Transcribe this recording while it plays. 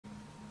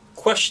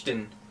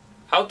Question: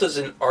 how does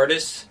an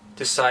artist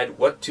decide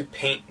what to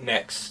paint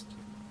next?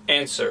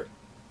 Answer: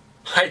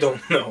 I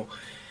don't know.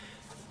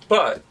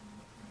 But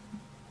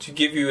to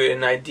give you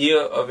an idea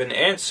of an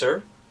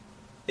answer,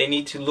 they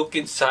need to look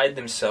inside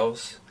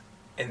themselves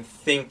and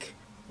think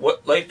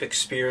what life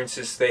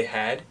experiences they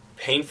had,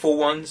 painful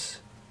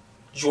ones,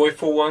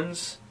 joyful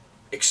ones,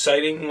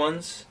 exciting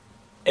ones,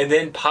 and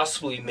then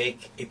possibly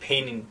make a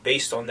painting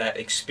based on that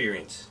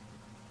experience.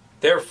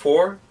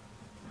 Therefore,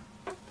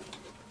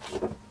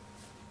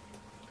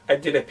 I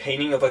did a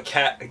painting of a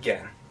cat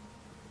again.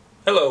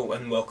 Hello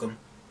and welcome.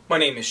 My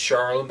name is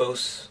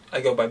Charles.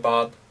 I go by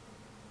Bob.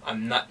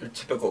 I'm not your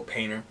typical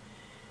painter.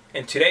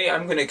 And today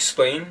I'm going to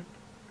explain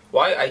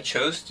why I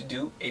chose to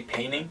do a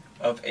painting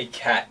of a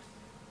cat.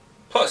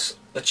 Plus,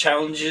 the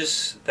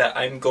challenges that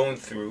I'm going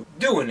through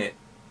doing it.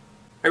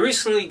 I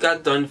recently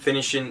got done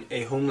finishing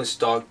a homeless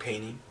dog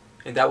painting,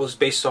 and that was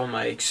based on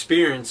my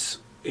experience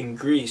in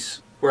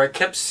Greece, where I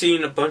kept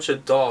seeing a bunch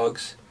of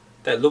dogs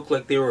that looked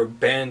like they were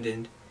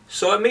abandoned.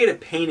 So I made a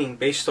painting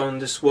based on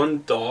this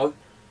one dog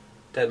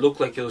that looked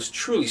like it was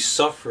truly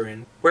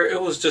suffering, where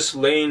it was just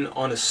laying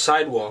on a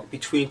sidewalk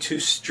between two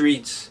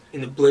streets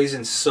in the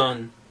blazing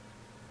sun.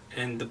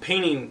 And the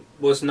painting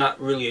was not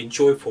really a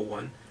joyful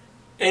one.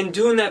 And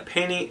doing that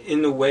painting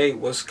in a way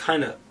was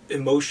kind of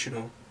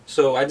emotional.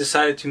 So I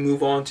decided to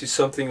move on to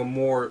something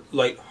more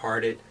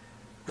lighthearted,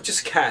 which is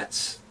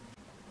cats.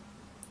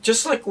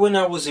 Just like when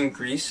I was in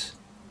Greece,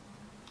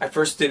 I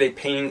first did a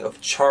painting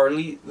of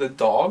Charlie the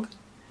dog,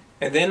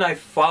 and then I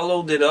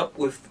followed it up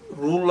with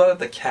Rula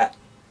the cat.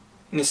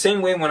 In the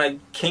same way, when I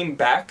came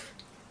back,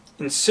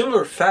 in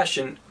similar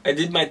fashion, I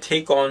did my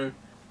take on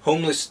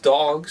homeless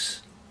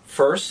dogs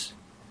first,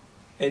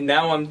 and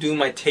now I'm doing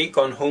my take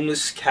on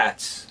homeless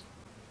cats.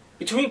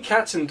 Between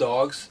cats and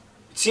dogs,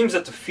 it seems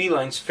that the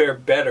felines fare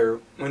better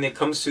when it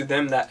comes to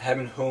them not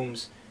having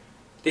homes.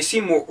 They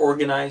seem more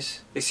organized,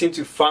 they seem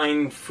to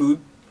find food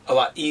a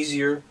lot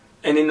easier,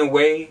 and in a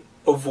way,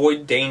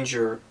 avoid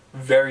danger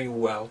very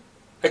well.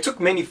 I took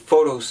many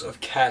photos of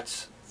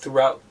cats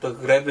throughout the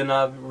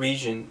Grevena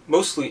region,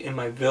 mostly in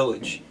my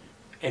village.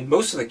 And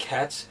most of the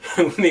cats,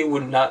 they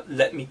would not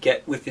let me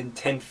get within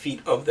 10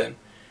 feet of them.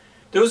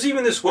 There was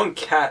even this one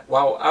cat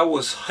while I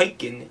was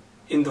hiking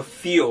in the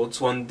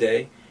fields one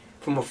day.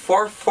 From a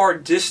far, far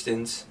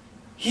distance,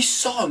 he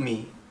saw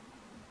me.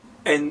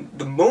 And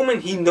the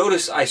moment he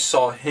noticed I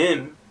saw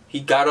him,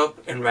 he got up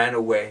and ran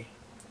away.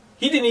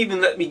 He didn't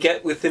even let me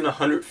get within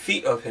 100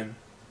 feet of him.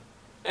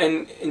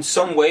 And in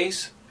some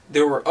ways,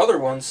 there were other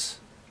ones,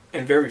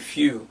 and very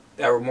few,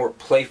 that were more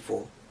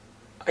playful.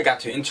 I got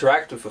to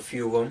interact with a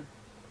few of them.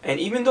 And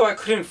even though I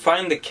couldn't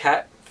find the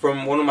cat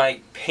from one of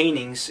my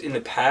paintings in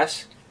the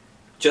past,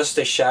 just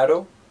a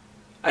shadow,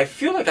 I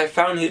feel like I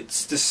found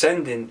its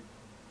descendant,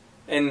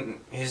 and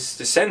his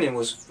descendant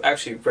was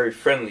actually very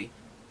friendly.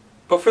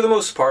 But for the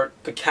most part,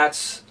 the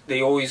cats,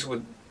 they always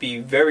would be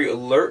very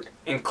alert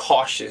and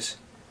cautious.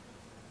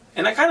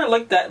 And I kind of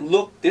like that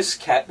look this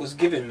cat was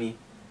giving me.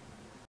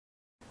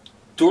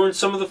 During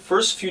some of the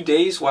first few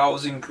days while I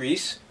was in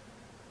Greece,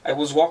 I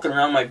was walking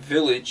around my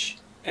village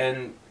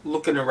and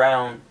looking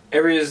around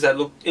areas that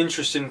looked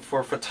interesting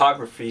for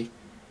photography.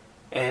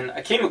 And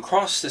I came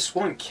across this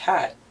one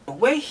cat. The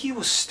way he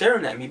was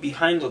staring at me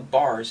behind the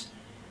bars,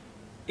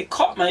 it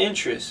caught my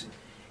interest.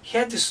 He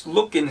had this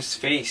look in his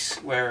face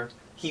where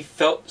he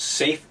felt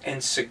safe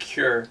and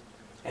secure,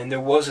 and there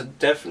was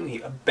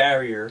definitely a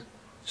barrier.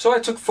 So I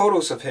took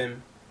photos of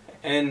him,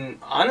 and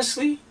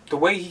honestly, the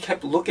way he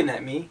kept looking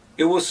at me,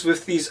 it was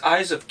with these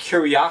eyes of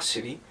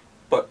curiosity,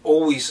 but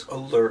always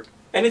alert.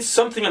 And it's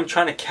something I'm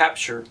trying to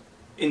capture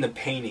in the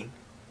painting.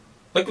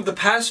 Like with the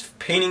past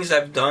paintings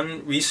I've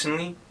done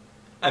recently,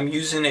 I'm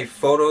using a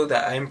photo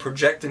that I'm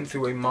projecting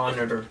through a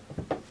monitor.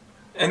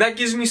 And that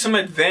gives me some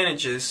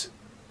advantages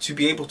to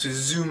be able to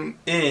zoom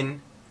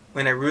in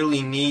when I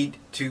really need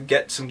to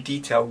get some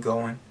detail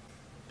going.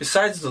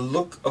 Besides the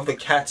look of the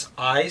cat's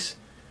eyes,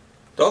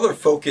 the other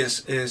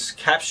focus is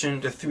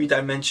capturing the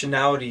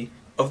three-dimensionality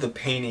of the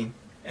painting.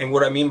 And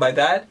what I mean by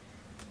that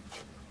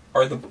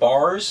are the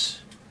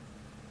bars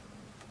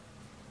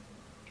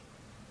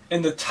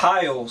and the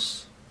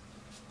tiles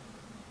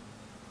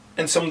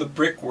and some of the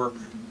brickwork.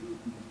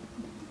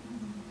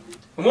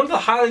 And one of the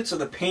highlights of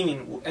the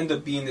painting will end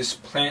up being this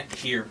plant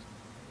here,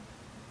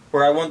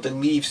 where I want the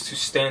leaves to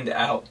stand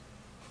out.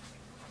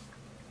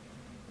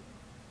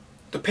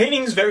 The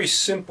painting is very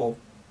simple,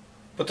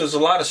 but there's a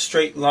lot of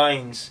straight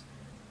lines.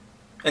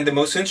 And the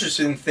most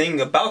interesting thing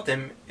about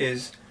them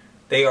is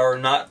they are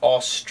not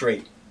all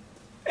straight.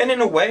 And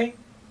in a way,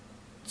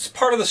 it's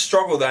part of the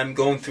struggle that I'm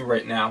going through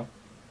right now.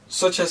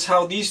 Such as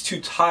how these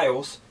two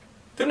tiles,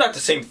 they're not the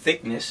same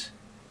thickness,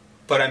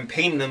 but I'm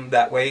painting them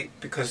that way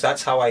because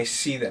that's how I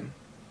see them.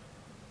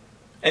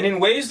 And in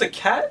ways, the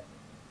cat,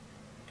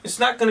 it's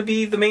not going to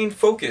be the main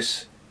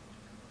focus.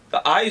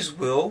 The eyes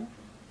will,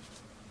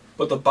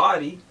 but the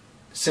body,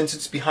 since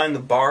it's behind the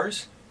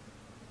bars,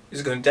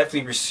 is going to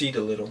definitely recede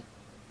a little.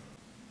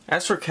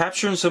 As for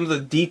capturing some of the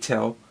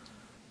detail,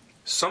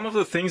 Some of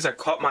the things that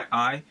caught my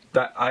eye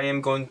that I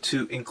am going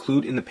to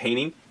include in the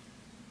painting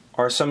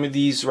are some of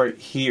these right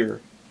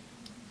here.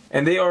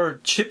 And they are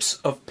chips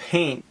of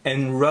paint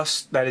and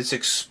rust that is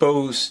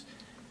exposed.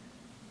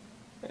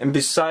 And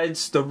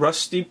besides the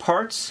rusty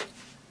parts,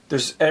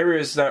 there's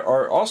areas that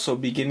are also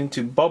beginning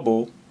to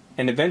bubble,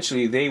 and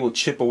eventually they will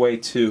chip away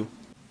too.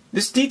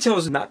 This detail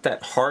is not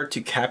that hard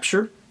to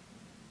capture,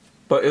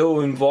 but it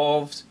will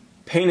involve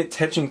paying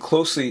attention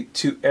closely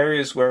to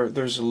areas where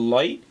there's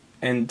light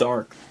and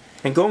dark.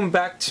 And going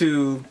back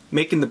to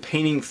making the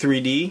painting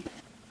 3D,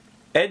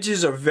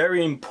 edges are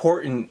very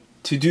important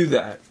to do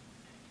that.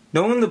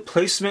 Knowing the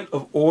placement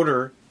of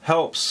order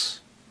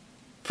helps.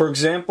 For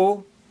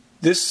example,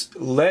 this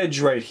ledge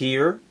right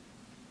here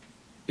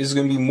is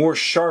going to be more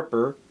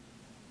sharper,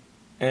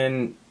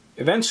 and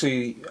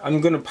eventually I'm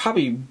going to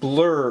probably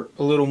blur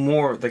a little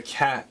more of the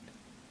cat.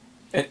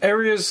 And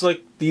areas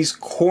like these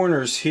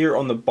corners here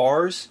on the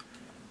bars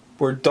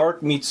where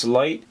dark meets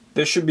light,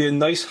 there should be a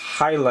nice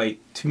highlight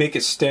to make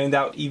it stand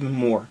out even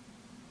more.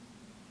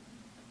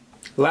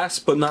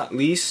 Last but not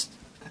least,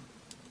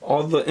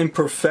 all the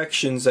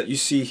imperfections that you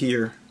see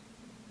here.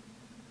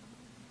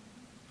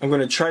 I'm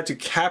going to try to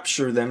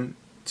capture them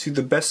to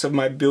the best of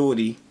my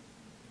ability.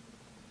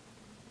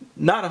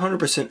 Not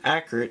 100%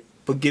 accurate,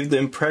 but give the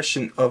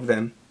impression of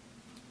them.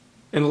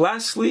 And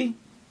lastly,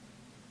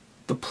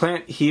 the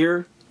plant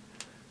here,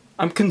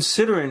 I'm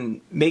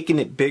considering making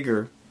it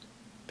bigger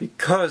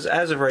because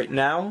as of right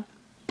now,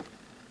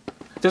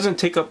 it doesn't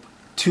take up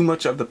too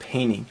much of the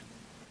painting.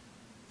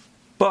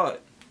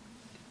 But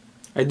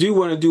I do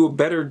want to do a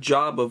better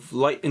job of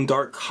light and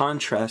dark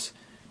contrast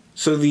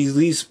so these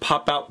leaves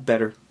pop out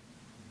better.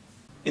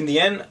 In the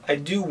end, I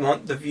do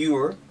want the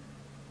viewer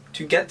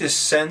to get this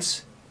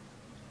sense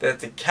that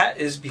the cat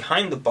is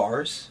behind the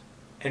bars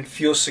and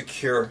feel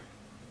secure,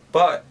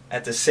 but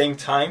at the same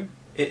time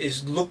it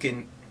is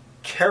looking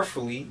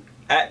carefully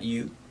at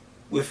you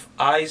with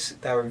eyes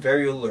that are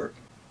very alert.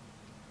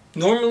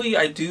 Normally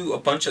I do a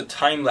bunch of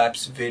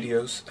time-lapse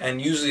videos,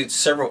 and usually it's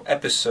several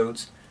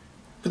episodes,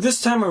 but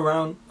this time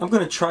around I'm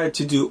going to try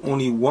to do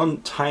only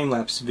one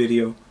time-lapse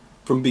video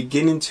from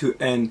beginning to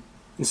end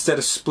instead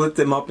of split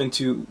them up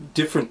into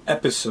different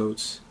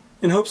episodes,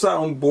 in hopes that I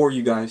don't bore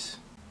you guys.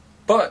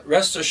 But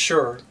rest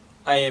assured,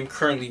 I am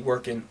currently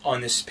working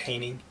on this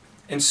painting,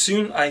 and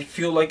soon I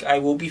feel like I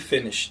will be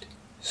finished.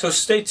 So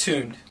stay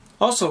tuned.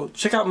 Also,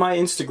 check out my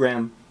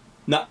Instagram,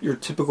 Not Your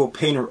Typical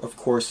Painter, of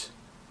course,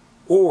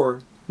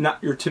 or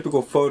Not Your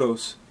Typical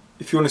Photos,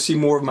 if you want to see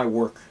more of my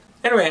work.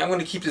 Anyway, I'm going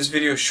to keep this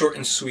video short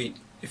and sweet.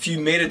 If you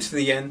made it to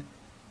the end,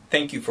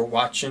 thank you for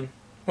watching.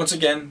 Once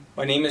again,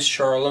 my name is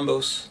Charles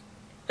Limbos.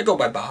 I go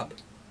by Bob.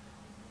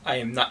 I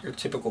am not your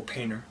typical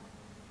painter.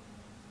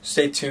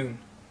 Stay tuned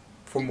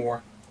for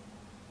more.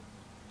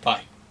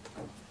 Bye.